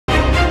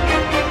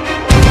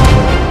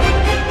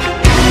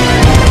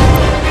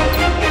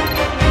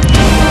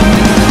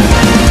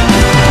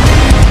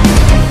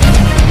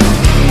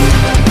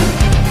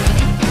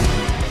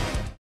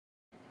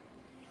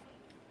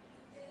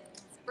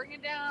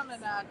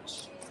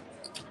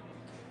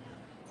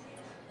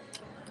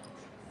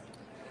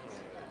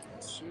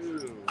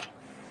Two.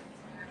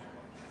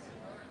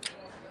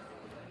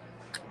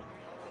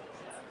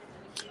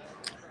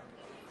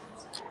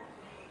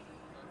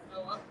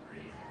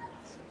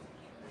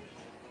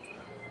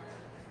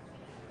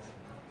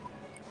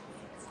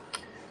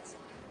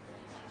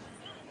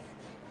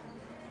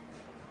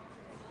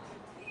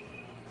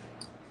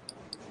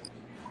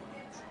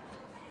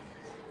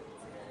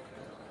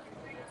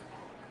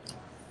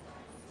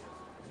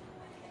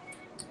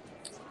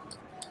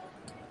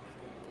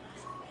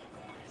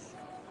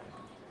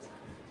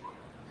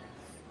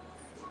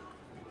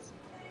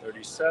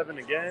 $37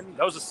 again.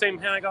 That was the same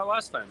hand I got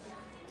last time.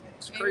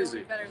 It's crazy.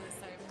 Maybe better this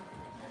time.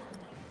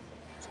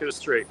 Let's get it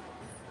straight.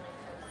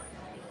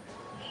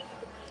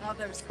 Oh,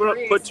 there's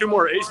Put two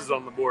more aces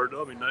on the board.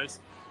 That'll be nice.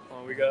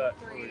 Oh, we got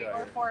 3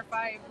 or 4 or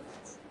 5.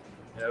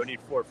 Yeah, we need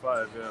 4 or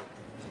 5. Yeah.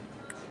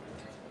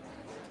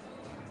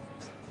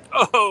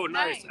 Oh,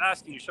 nice.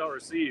 Asking, you shall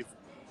receive.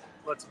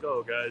 Let's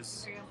go,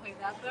 guys. Are you gonna play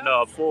that though?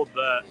 No, fold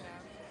that.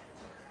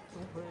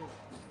 Yeah.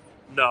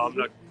 No, I'm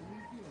not.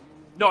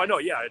 No, I know.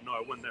 Yeah, no,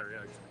 I win there.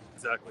 Yeah,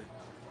 exactly.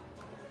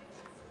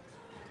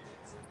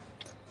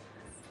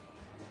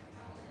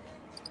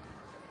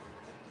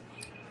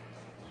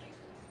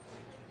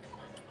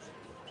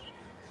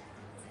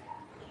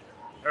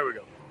 There we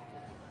go.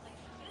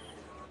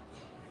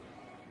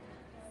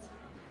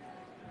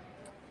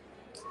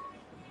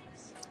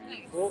 Nice.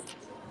 Cool.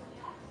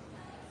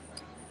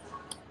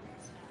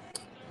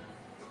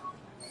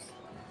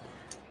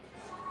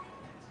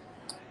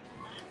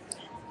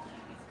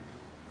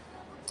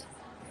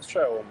 Let's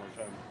try it one more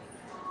time.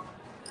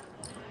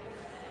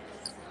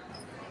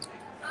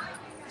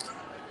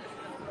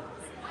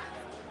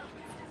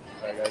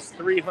 All right, guys.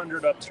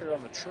 300 up here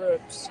on the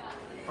trips.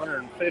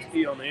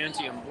 150 on the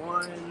ante and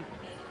blind.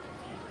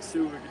 Let's see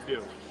what we can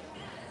do.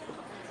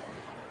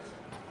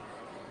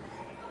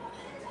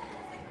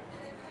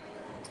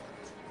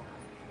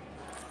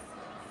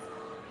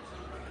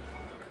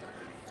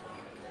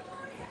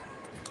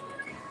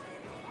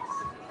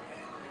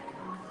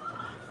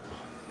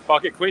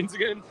 Pocket queens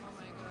again?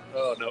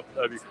 Oh no,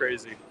 that'd be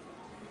crazy.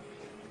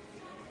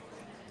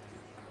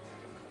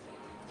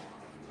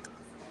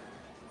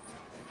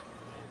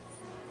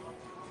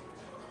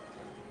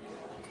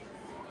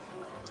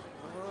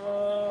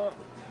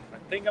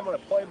 I think I'm gonna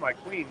play my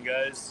queen,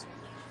 guys.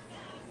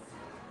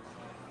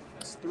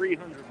 It's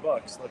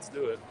 $300. Let's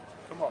do it.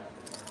 Come on.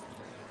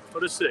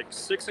 Put a 6.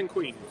 6 and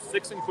queen.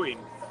 6 and queen.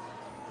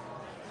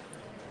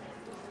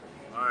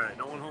 All right,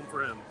 no one home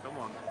for him. Come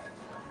on.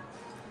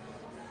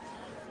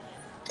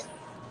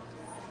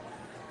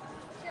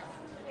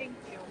 Thank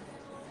you.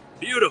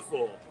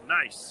 Beautiful.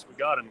 Nice. We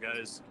got him,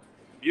 guys.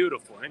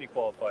 Beautiful. And he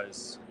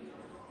qualifies.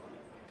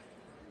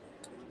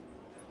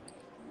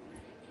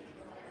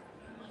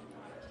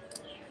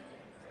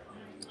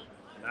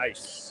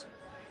 Nice.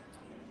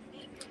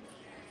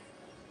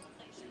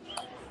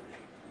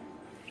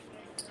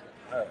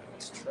 All right,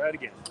 let's try it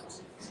again.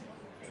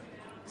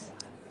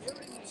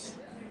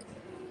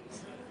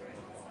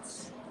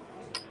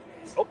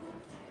 Oh,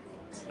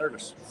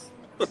 nervous.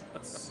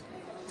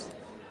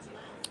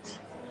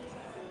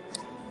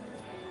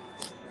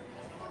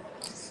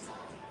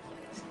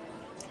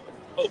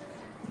 Oh,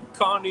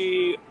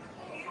 Connie,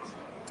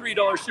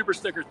 $3 super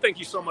sticker. Thank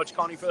you so much,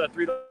 Connie, for that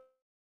 $3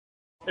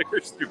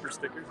 super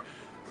sticker.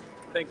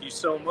 Thank you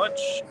so much.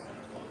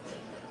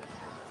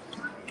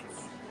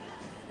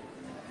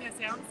 Yeah,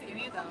 see, I don't see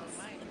any of those.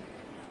 Mine.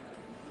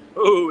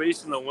 Oh,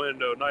 ace in the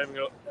window. Not even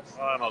go.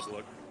 Oh, I might as well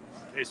look.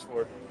 Ace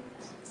 4.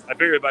 I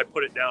figured if I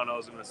put it down, I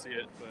was going to see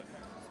it. But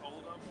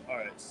all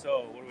right,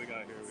 so what do we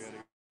got here? We got to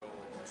go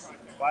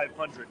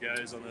 500,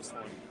 guys, on this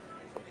one.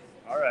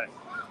 All right,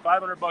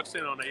 $500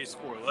 in on ace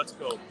 4. Let's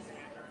go.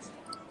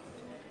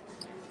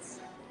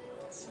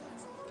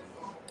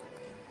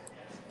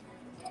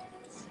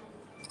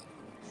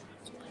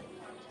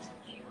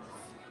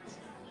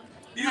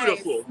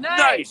 Beautiful.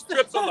 Nice.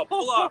 Trips on the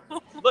flop.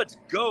 Let's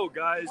go,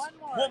 guys.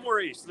 One more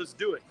ace. Let's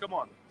do it. Come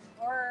on.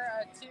 Or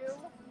 2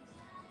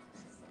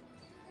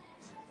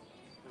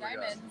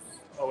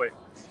 diamonds. Oh, wait.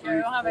 Yeah,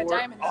 you don't have a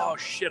diamond, though. Oh,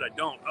 shit, I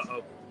don't.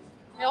 Uh-oh.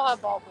 He'll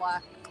have all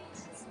black.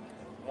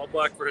 All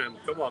black for him.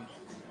 Come on.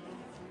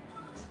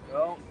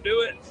 Don't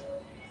do it.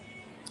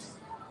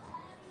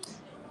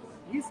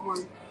 This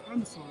one,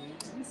 I'm sorry.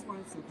 This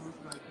one's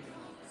supposed to like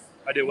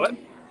I did what?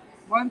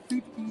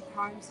 150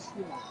 times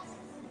 4.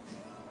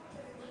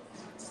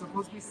 It's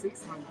supposed to be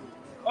 600.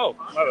 Oh,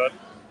 my bad.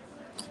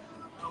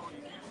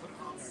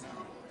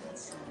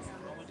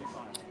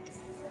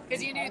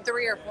 Because you do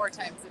 3 or 4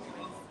 times if you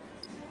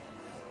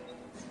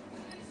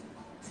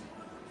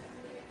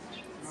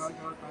Now I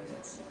got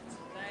diamonds.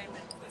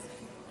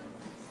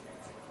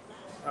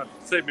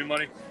 Save me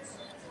money.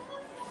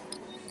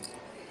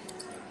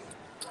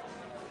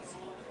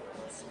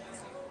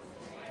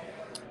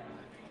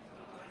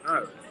 All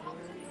right.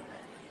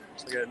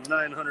 So we got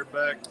 900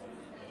 back.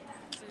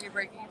 So you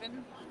break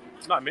even?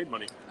 No, I made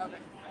money. Okay.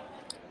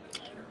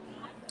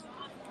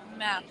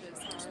 math is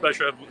hard.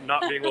 Especially of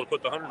not being able to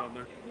put the 100 on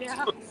there.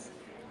 Yeah.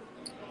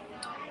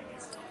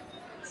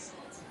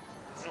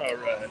 All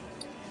right.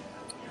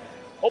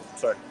 Oh,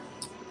 sorry.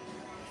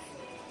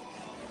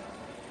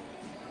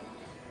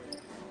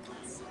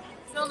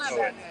 Still not Oh,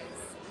 bad, wait. guys.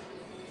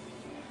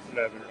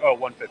 11. Oh,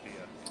 150, yeah.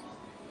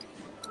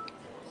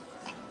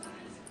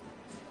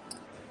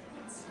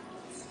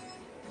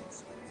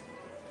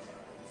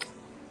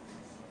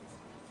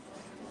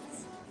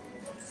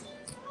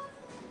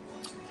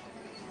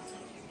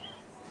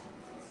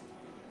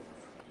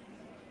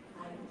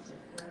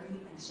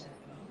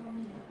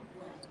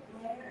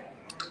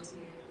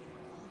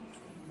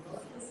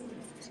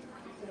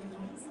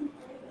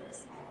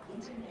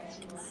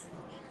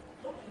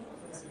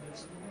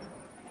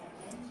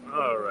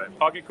 All right.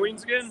 Pocket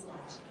queens again?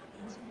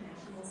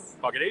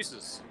 Pocket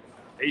aces.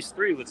 Ace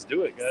 3. Let's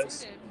do it,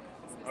 guys.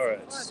 All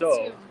right.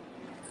 So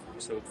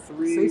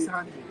 3.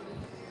 600.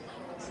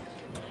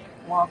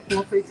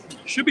 450.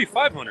 Should be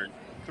 500.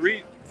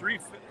 3.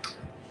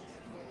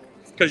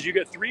 Because you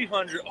get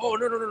 300. Oh,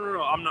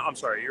 no. I'm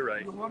sorry. You're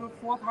right. You want it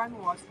 4 times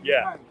or 3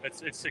 Yeah.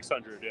 times? It's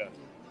 600. Yeah.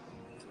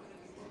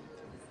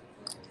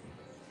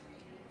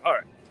 All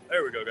right.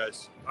 There we go,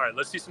 guys. All right.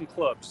 Let's see some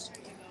clubs.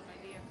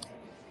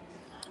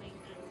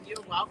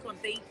 You're welcome.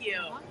 Thank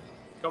you.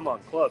 Come on,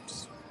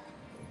 clubs.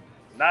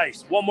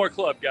 Nice. One more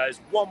club,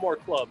 guys. One more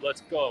club. Let's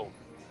go.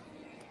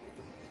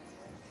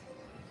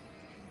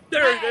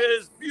 There it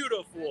is.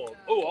 Beautiful.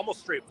 Oh, almost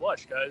straight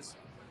flush, guys.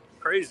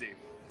 Crazy.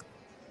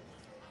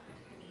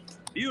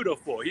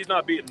 Beautiful. He's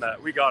not beating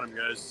that. We got him,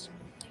 guys.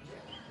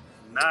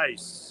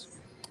 Nice.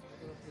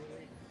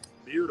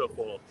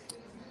 Beautiful.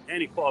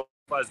 And he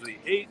qualifies with the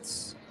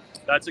 8s.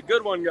 That's a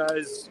good one,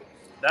 guys.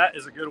 That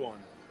is a good one.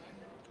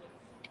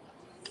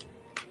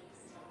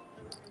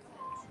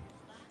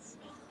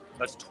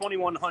 That's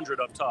 2,100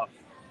 up top.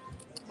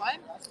 What?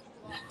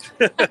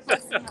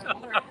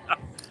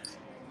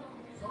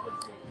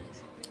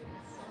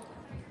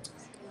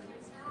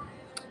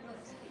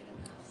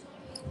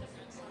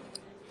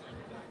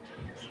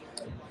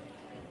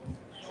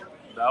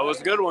 That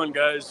was a good one,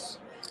 guys.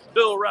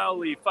 Bill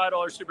Rowley,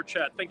 $5 super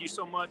chat. Thank you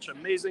so much.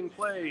 Amazing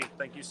play.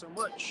 Thank you so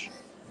much.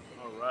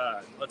 All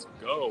right, let's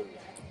go.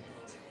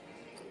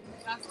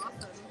 That's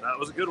awesome. That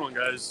was a good one,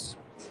 guys.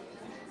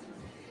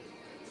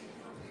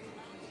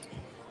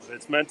 If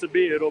it's meant to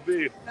be, it'll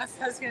be. That's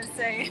what I was going to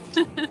say.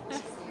 All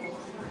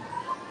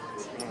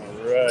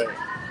right.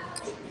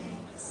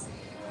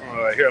 All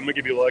right, here, I'm going to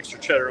give you a little extra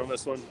cheddar on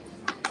this one.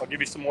 I'll give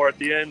you some more at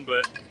the end,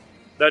 but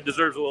that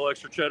deserves a little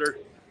extra cheddar.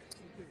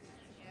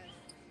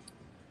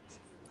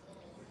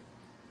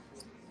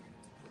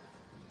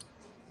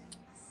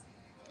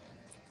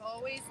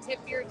 Always tip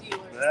your dealers.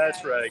 That's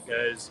guys. right,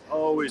 guys.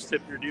 Always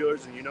tip your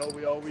dealers, and you know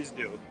we always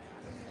do.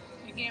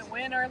 You can't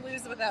win or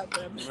lose without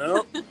them.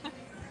 No.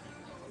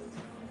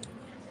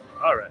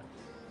 All right.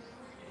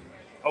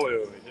 Oh,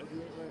 wait.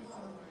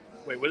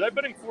 Wait, was I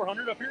betting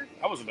 400 up here?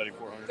 I wasn't betting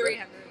 400.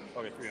 300.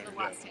 Okay, 300. The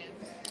last hand.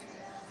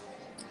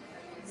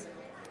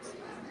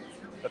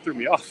 That threw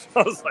me off.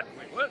 I was like,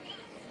 wait, what?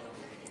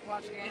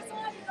 Watch guys.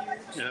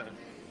 Yeah.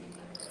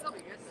 It'll be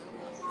good.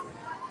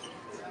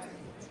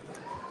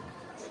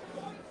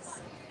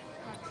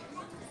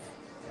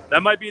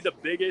 That might be the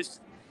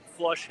biggest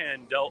flush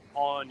hand dealt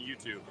on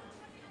YouTube.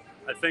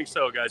 I think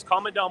so, guys.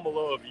 Comment down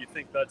below if you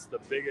think that's the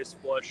biggest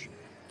flush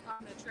On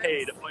the trips.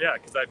 paid. Oh, yeah,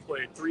 because I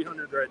played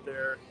 300 right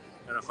there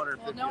and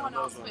 150 Well, no on one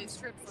else those plays ones.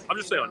 trips like I'm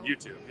just you saying on do.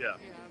 YouTube, yeah.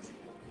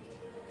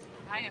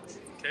 I have.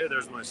 Okay,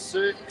 there's my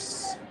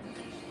 6.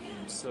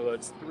 So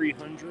that's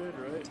 300,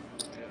 right?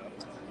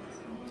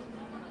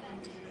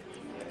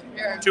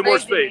 Yeah. You're a 2 more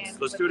crazy spades. man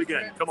Let's with do it the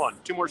again. trips. Come on,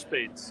 2 more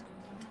spades.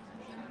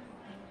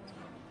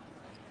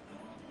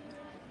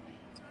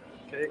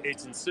 Okay,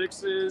 8s and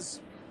 6s.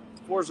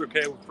 4s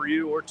okay for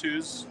you, or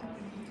 2s.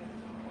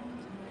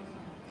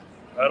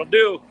 That'll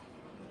do.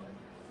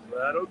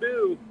 That'll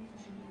do.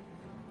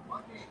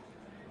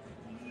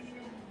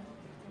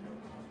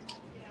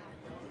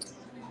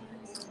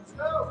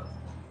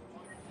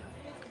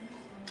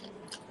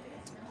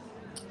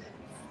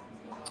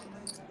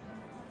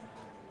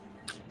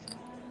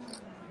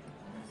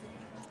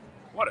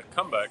 What a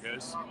comeback,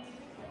 guys.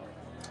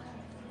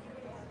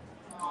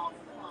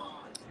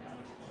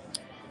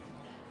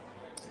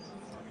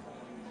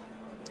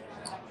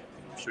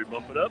 Should we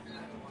bump it up?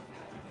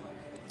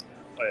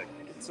 Oh, yeah.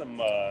 Get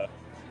some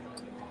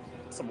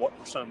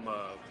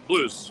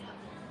blues,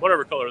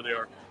 whatever color they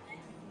are.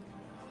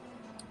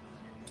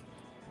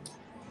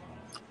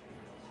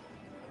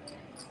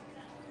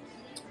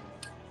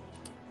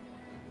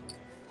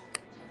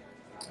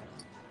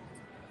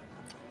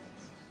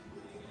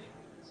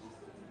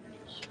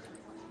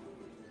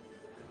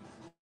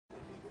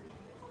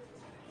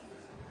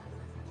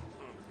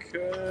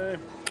 Okay.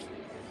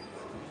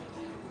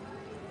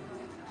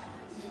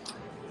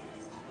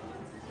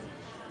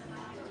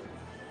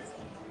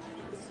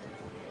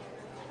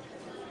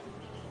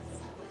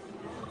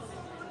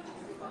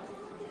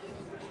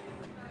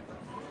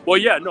 Well,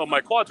 yeah, no,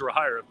 my quads were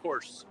higher, of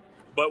course.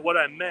 But what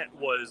I meant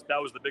was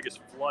that was the biggest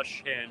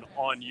flush hand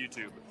on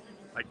YouTube.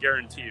 I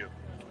guarantee you.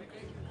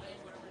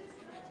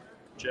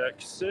 Jack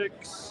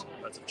 6.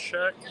 That's a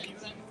check.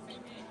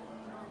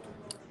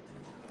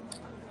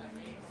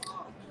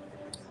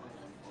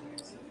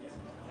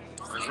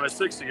 There's my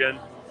 6 again.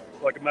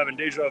 Like I'm having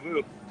deja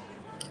vu.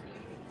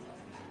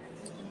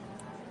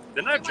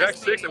 Didn't I have Jack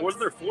 6? And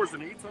wasn't there 4s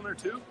and 8s on there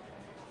too?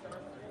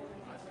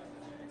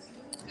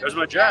 There's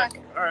my Jack.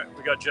 All right,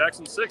 we got Jacks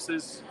and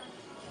 6s.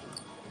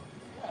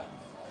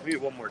 We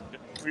need one more.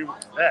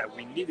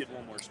 We needed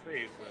one more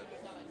spade. But...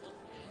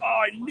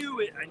 Oh, I knew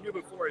it. I knew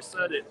before I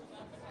said it.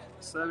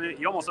 7.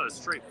 You almost had a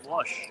straight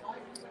flush.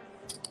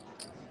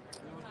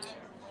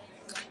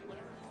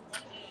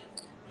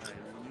 I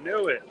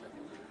knew it.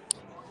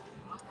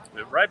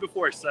 But right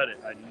before I said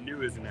it, I knew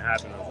it was going to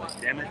happen. I was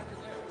like, damn it.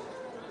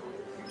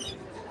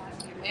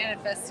 You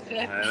manifested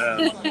it. I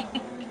know. All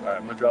right,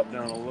 I'm going to drop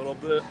down a little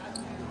bit.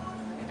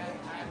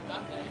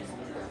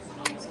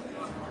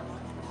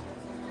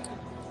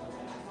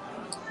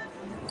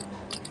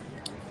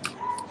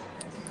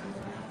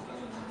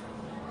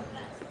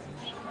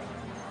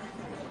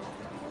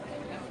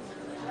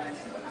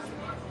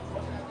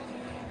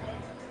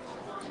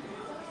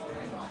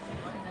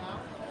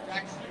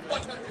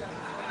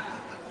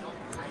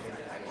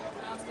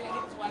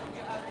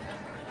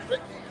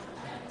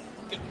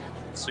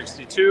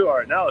 $62. All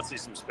right, now let's see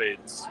some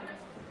spades.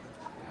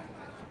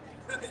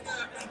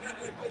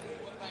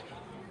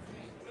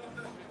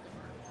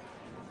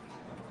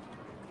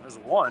 There's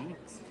 1.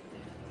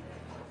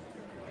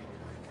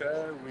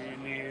 Okay, we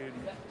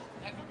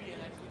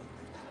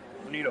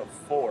need a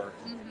 4.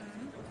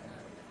 Mm-hmm.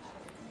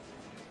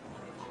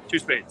 2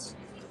 spades.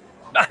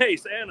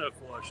 Nice, and a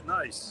flush.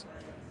 Nice.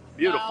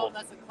 Beautiful. Wow,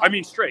 that's a I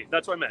mean straight.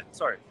 That's what I meant.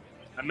 Sorry.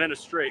 I meant a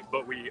straight,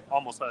 but we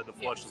almost had the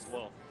flush as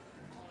well.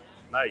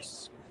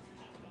 Nice.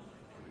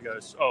 You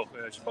guys. Oh,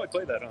 I should probably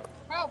play that, huh?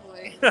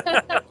 Probably.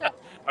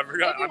 I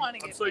forgot. If you wanna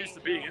I'm get so paid, used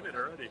to being yeah. in it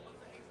already.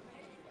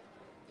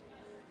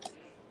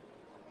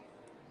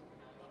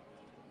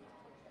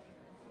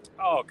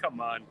 Oh, come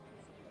on.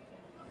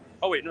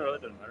 Oh, wait. No,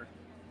 that doesn't matter.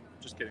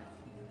 Just kidding.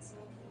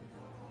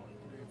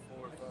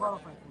 3, 4,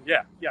 5.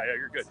 Yeah.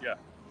 You're good. Yeah.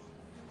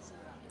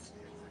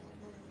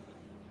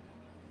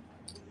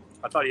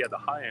 I thought he had the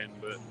high end,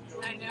 but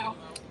I know.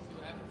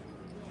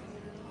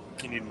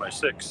 he needed my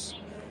 6.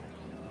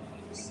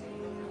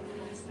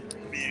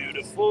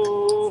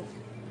 Beautiful.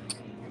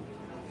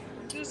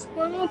 Just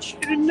want you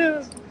to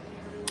know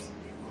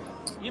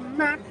you're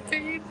my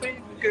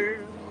favorite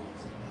girl.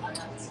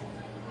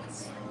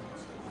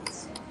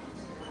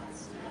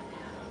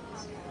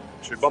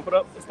 Should we bump it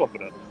up? Let's bump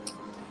it up.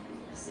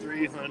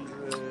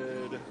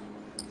 300.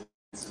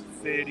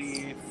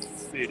 50.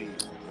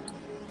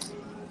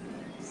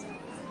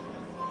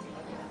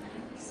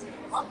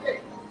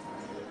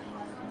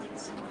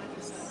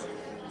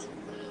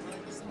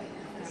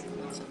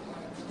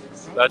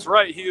 That's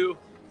right, Hugh.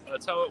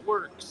 That's how it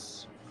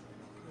works.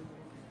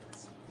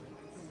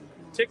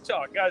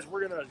 TikTok, guys,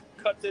 we're going to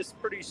cut this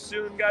pretty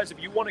soon, guys.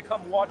 If you want to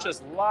come watch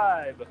us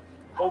live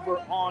over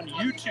on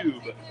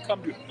YouTube,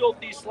 come to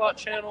Filthy Slot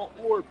Channel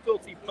or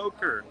Filthy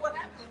Poker.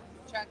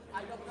 Check.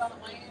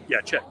 Yeah,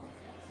 check.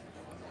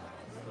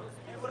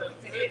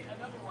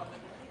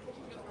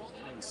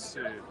 Let's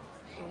see.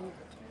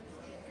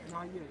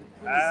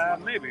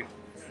 Maybe.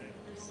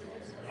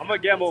 I'm going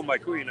to gamble with my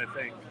queen, I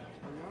think.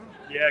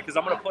 Yeah, because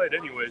I'm going to play it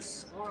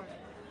anyways.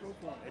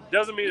 It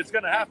doesn't mean it's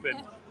going to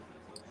happen.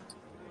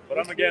 But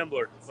I'm a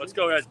gambler. Let's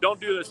go, guys. Don't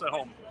do this at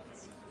home.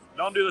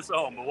 Don't do this at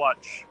home, but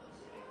watch.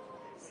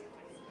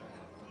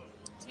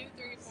 2,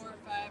 3, 4,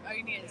 5. Oh,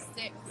 you need a 6.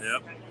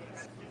 Yep.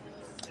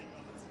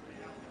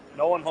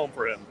 No one home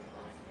for him.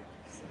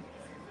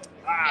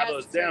 Ah, Yeah,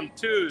 those damn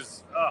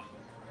 2s. Ugh.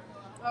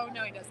 Oh,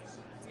 no, he doesn't.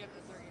 You have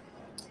the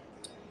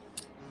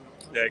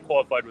 3. Yeah, he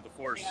qualified with the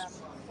 4s. Yeah,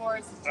 4s.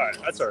 All right,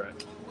 that's all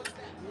right.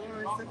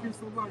 Thank you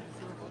so much.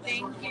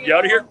 Thank you. You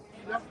out of here?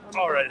 Yep.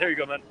 All right, here you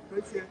go, man.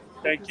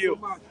 Thank you.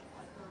 So much.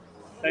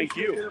 Thank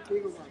you.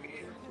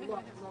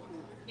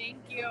 Thank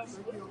you.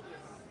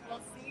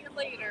 We'll see you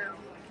later.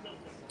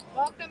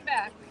 Welcome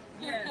back.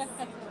 Yes.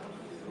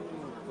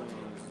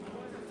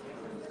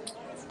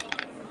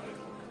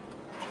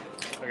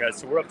 All right, guys,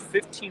 so we're up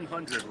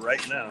 1,500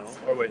 right now.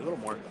 Oh, wait, a little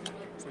more.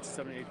 6,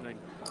 7, 8, 9.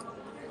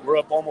 We're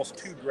up almost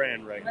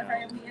 $2,000 right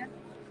now.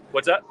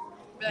 What's that?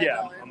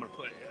 Yeah, I'm going to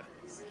put it, yeah.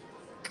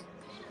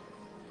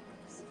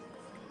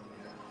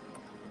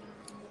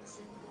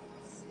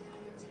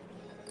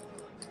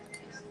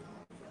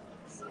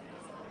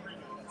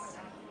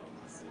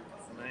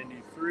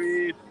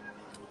 $93.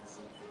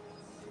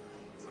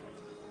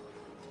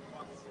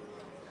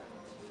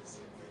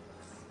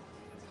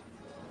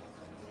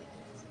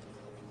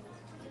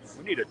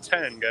 We need a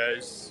 10,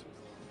 guys.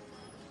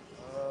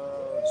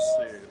 Let's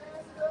see.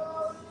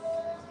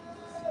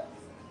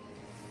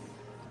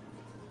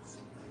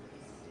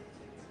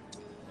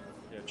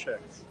 Yeah, check.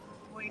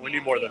 We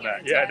need more than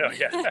that. Yeah, I know,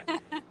 yeah.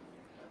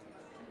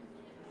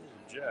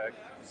 Jack.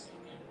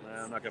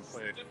 Nah, I'm not going to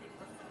play it.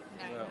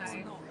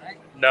 high.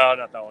 No,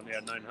 not that one. Yeah,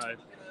 9 high.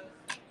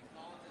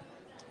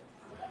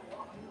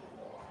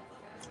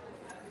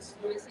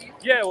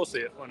 Yeah, we'll see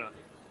it. Why not?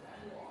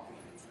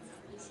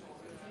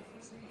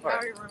 I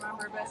don't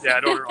remember, but yeah, I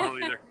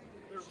don't either.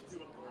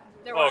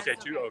 There Oh, was, okay,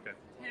 2. Okay.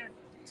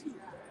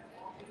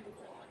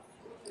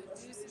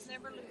 Deuces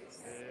never lose.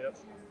 Yep.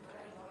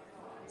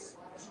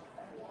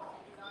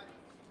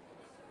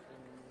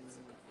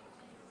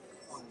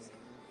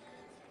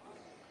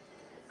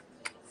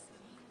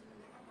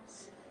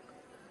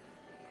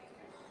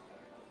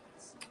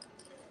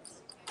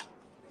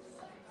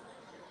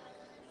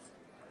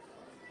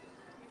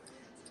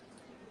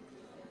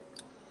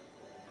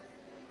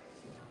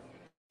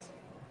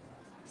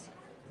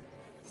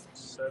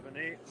 Seven,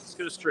 8. Let's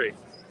get it straight.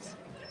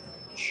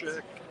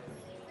 Check.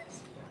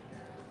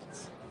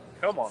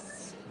 Come on.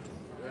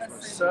 There's my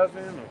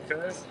 7.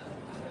 Okay.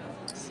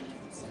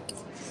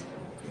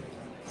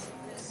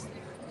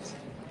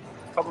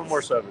 Couple more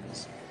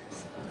 7s.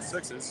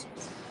 6s.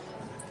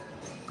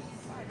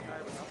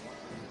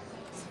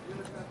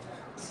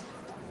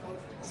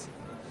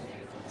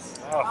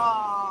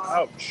 Oh,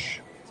 ouch.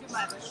 Too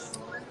much.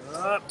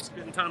 It's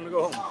getting time to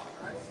go home.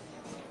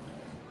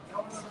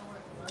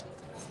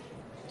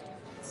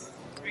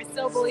 I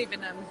still believe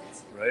in them.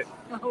 Right?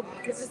 I hope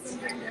because it's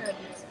something good.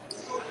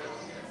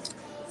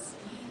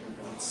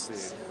 Let's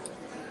see.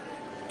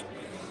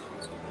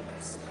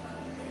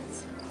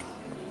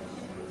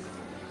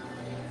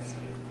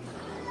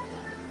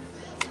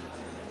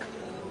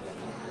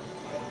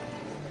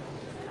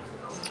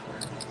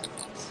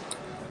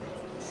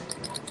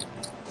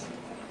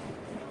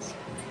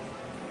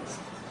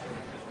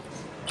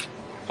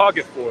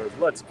 Pocket 4.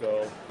 Let's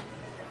go.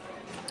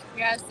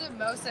 Yeah, it's the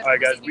most I've All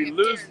right, ever guys. seen We you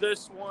lose get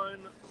this one.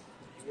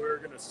 We're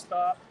gonna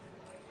stop.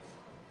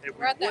 If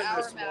we We're at the win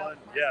hour this mark, one, mark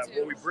yeah. two.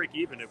 Well, we break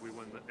even if we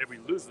win. If we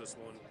lose this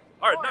one.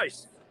 All right, Four.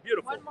 nice,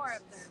 beautiful. One more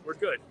up there. We're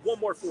good. One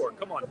more 4.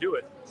 Come on, do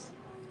it.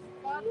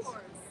 5 fours.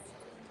 All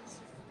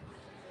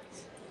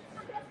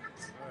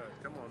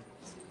right, come on.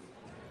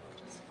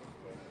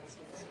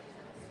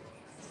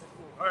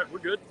 All right, we're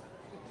good.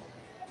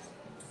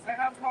 I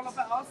have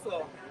qualified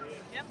also.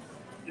 Yep.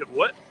 You have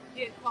what?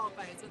 He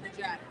qualifies with the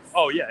Jacks.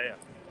 Oh yeah, yeah.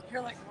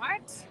 You're like,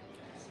 what?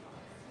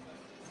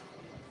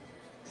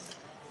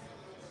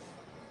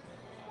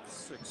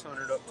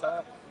 600 up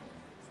top.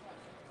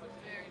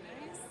 Very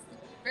nice.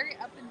 Very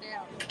up and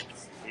down.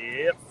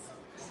 Yep.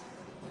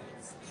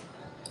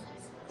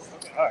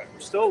 All right, we're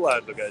still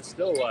alive, though, guys.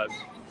 Still alive.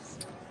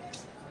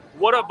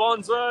 What up,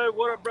 Bonsai?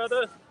 What up,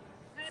 brother?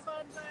 Hi,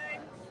 Bonsai.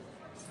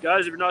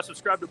 Guys, if you're not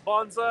subscribed to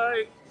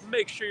Bonsai,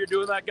 make sure you're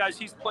doing that, guys.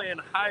 He's playing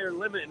higher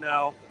limit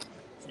now.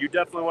 You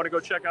definitely want to go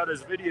check out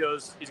his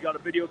videos. He's got a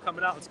video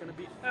coming out. It's going to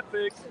be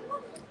epic.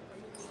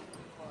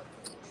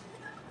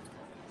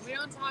 We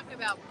don't talk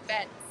about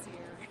bets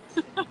here.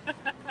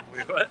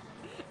 Wait, what?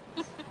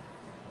 Am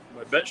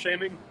I bet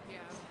shaming? Yeah.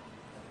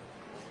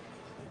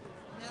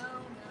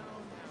 No.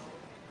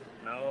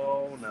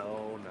 No,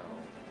 no, no.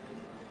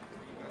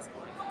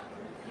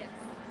 Yes.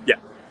 Yeah.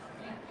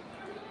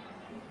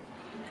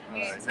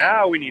 Okay, All right,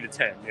 now we need a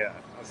 10. Yeah.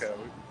 Okay.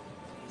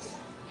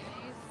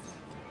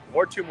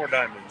 Or 2 more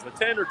diamonds. A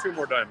 10 or 2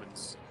 more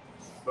diamonds.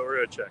 But we're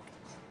going to check.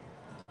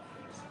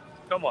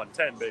 Come on,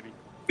 10, baby.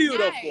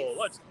 Beautiful. Nice.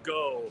 Let's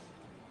go.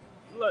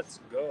 Let's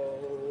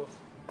go.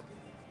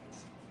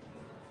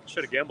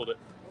 Should have gambled it.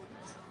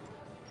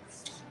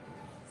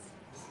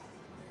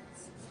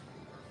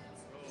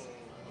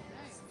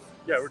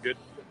 Yeah, we're good.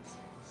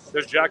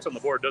 There's jacks on the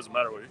board. Doesn't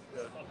matter what.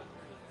 Yeah.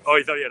 Oh,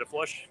 you thought you had a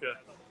flush? Yeah.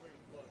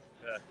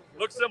 Yeah.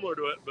 Looks similar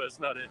to it, but it's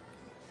not it.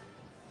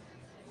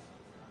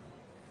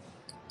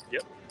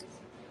 Yep.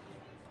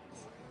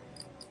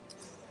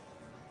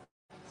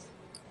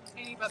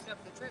 And he bumped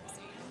up the trip,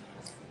 see?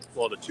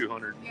 Well, the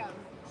 200. Yeah.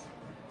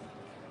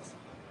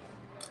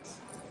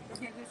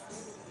 Okay,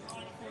 this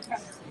 4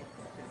 times.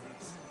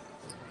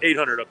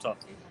 800 up top.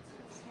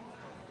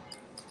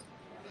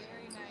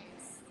 Very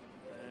nice.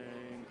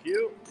 Thank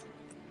you.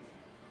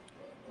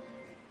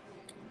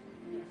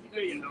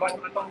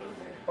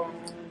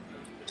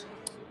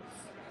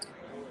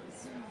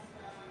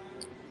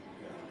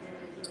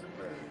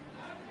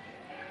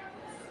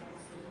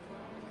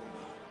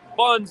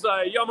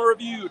 Bonsai, Yama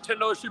Review,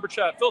 $10 super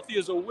chat. Filthy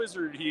is a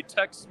wizard. He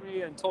texted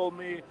me and told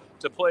me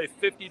to play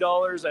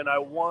 $50 and I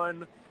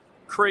won.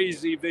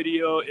 Crazy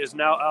video is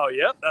now out.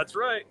 Yep, that's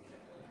right.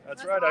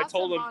 That's right.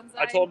 Awesome,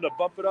 I told him to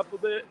bump it up a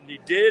bit and he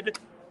did.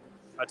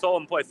 I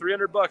told him to play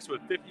 $300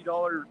 with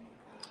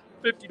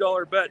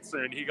 $50 bets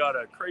and he got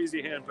a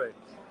crazy hand pay.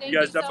 Thank you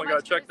guys so definitely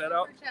much got to check for the that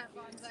out. super chat,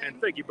 Bonsai. And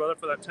thank you, brother,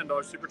 for that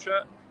 $10 super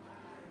chat.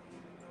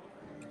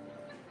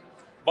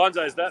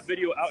 Bonsai, is that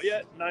video out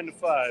yet? 9 to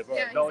 5.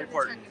 Yeah, he Dolly said to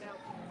Parton. check it out.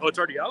 Oh, it's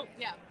already out?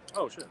 Yeah.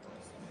 Oh, shit.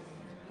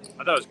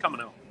 I thought it was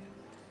coming out.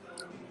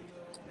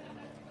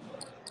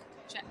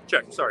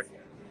 Check, sorry.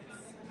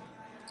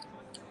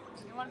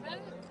 You want to bet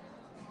it?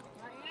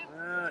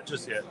 Not yet?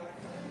 Just yet.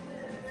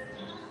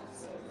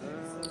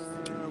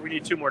 We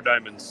need 2 more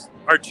diamonds.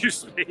 Or 2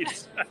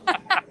 spades.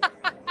 I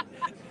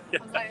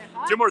was like,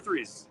 huh? 2 more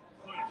 3s.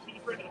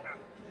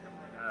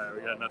 Alright,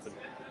 we got nothing.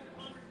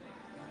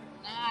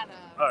 Nada.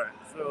 Alright,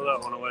 throw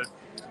that one away.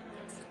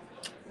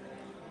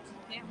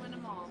 Can't win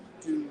them all.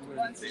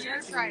 Once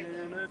Yours right.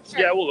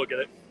 Yeah, we'll look at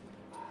it.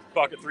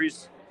 Pocket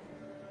threes.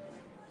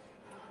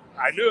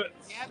 I knew it.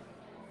 Yep.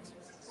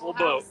 Full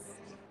boat. House.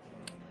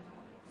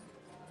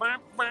 Bam,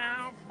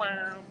 bam,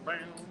 bam, bam.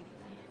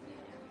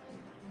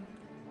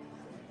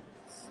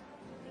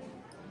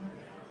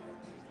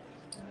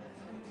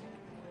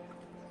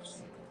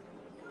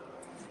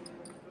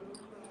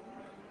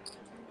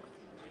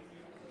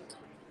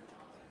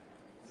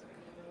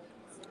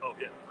 Oh,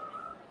 yeah.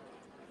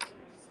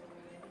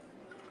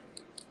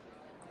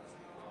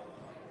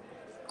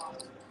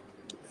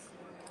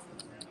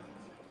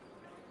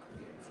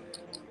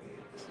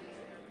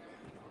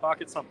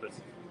 Pocket something.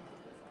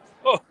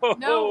 Oh,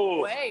 No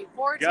way.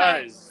 4 times.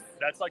 guys,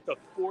 that's like the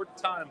 4th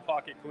time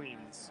pocket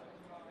queens.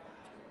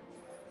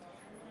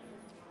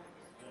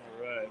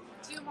 All right.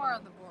 2 more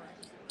on the board.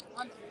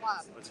 On the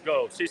flop. Let's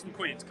go. See some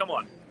queens. Come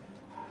on.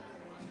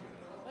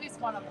 At least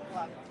 1 on the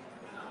flop.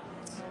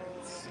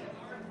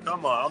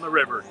 Come on the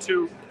river.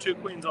 Two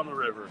queens on the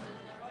river.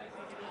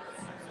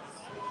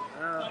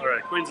 All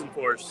right, queens in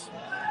force.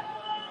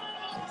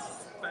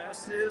 As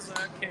fast as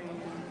I can.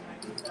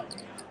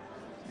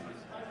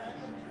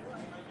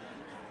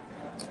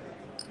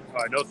 All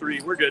right, no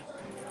 3. We're good.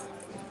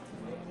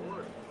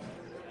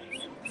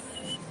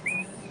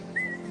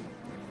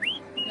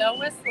 No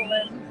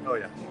whistling. Oh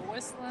yeah.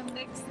 Whistling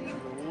Dixie.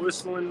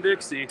 Whistling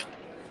Dixie.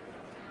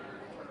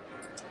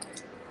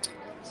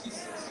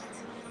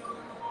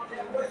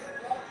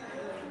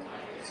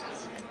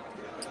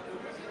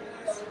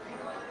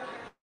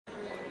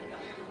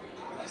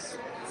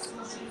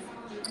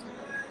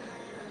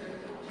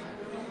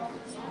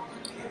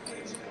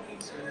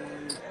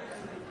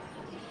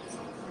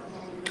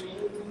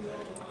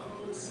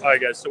 All right,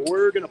 guys, so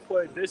we're going to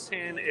play this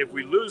hand. If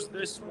we lose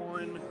this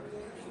one,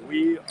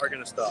 we are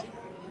going to stop.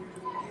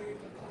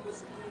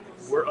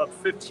 We're up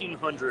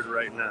 1,500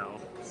 right now.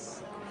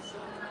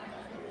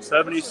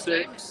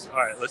 76. All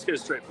right, let's get a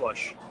straight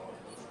flush.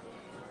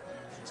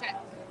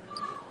 Check.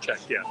 Check,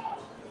 yeah.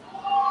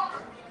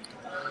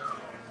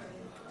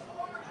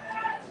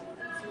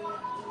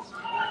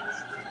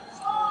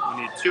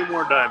 We need 2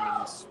 more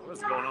diamonds.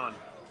 What's going on?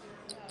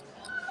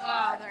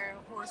 Oh, they're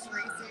horse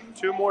racing.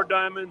 2 more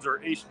diamonds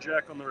or ace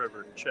jack on the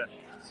river. Check.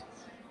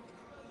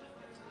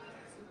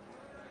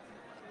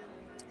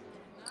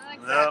 Not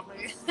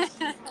exactly.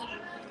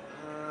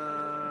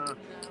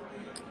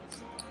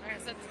 Alright,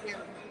 so that's weird.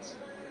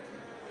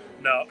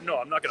 No,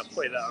 I'm not going to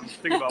play that. I'm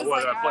thinking about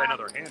whether I play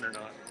another hand or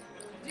not.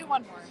 Do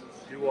 1 more.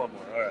 Do 1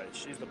 more. All right,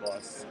 she's the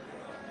boss.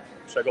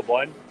 Should I go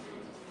blind?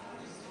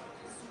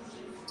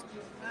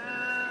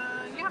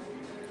 Yeah.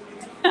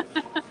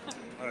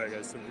 All right,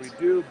 guys, so if we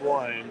do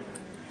blind,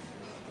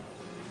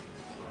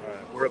 all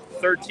right, we're up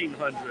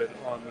 1,300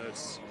 on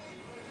this.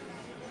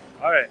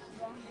 All right.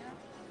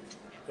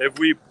 If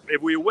we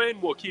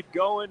win, we'll keep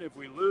going. If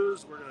we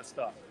lose, we're going to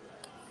stop.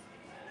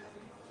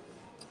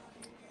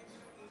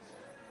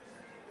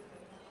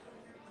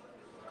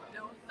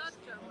 Don't touch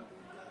them.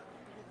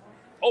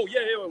 Oh,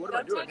 yeah, what am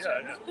I doing?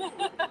 Yeah.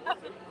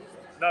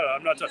 No,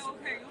 I'm not touching.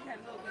 Okay.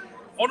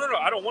 Oh, no,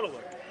 I don't want to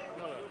look.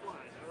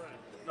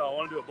 No, I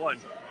want to do it blind.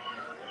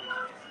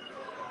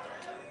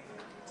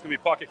 It's going to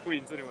be pocket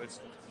queens anyways.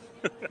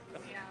 Yeah.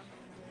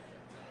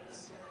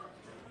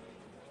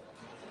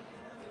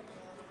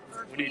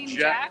 We need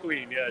jack,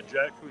 queen. Yeah,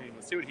 jack, queen.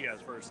 Let's see what he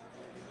has first.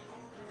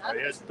 Oh,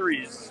 he has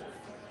 3s.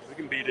 We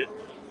can beat it.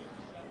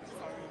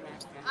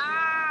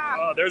 Ah!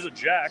 Oh, there's a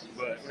jack,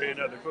 but we need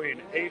another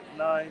queen. 8,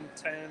 9,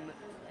 10.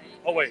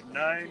 Oh, wait.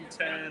 9,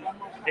 10.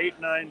 8,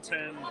 9,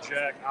 10,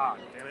 jack. Ah,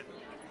 damn it.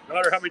 No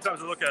matter how many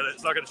times I look at it,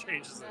 it's not going to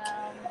change, is it?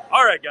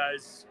 All right,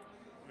 guys.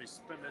 Let me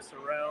spin this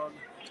around.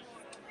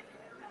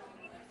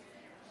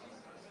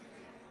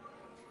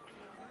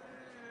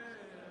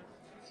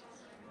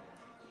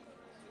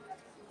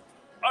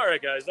 All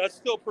right, guys, that's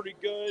still pretty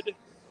good.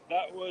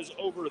 That was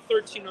over a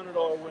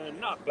 $1,300 win.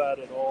 Not bad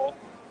at all.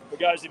 But,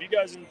 guys, if you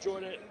guys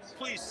enjoyed it,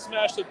 please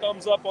smash the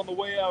thumbs up on the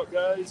way out,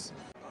 guys.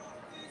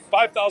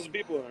 5,000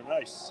 people in there.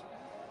 Nice.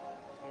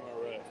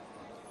 All right.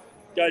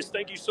 Guys,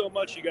 thank you so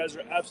much. You guys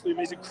are absolutely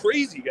amazing.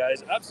 Crazy,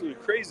 guys.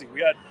 Absolutely crazy.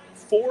 We had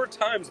 4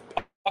 times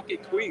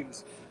pocket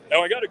queens.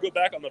 Now, I got to go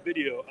back on the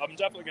video. I'm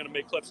definitely going to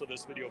make clips of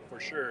this video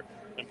for sure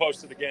and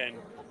post it again.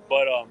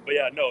 But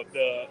yeah, no,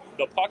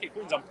 the pocket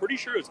queens, I'm pretty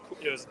sure it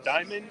was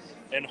diamond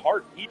and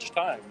heart each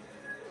time.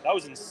 That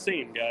was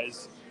insane,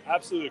 guys.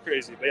 Absolutely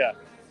crazy. But yeah,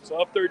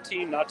 so up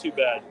 13, not too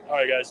bad. All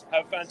right, guys,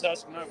 have a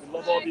fantastic night. We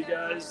love all of you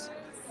guys.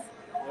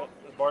 Well,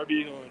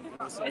 Barbie.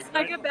 It's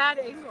like a bad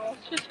angle.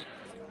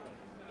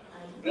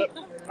 Yep.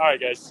 All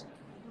right, guys.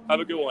 Have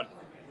a good one.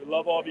 We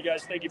love all of you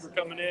guys. Thank you for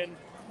coming in.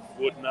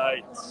 Good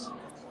night.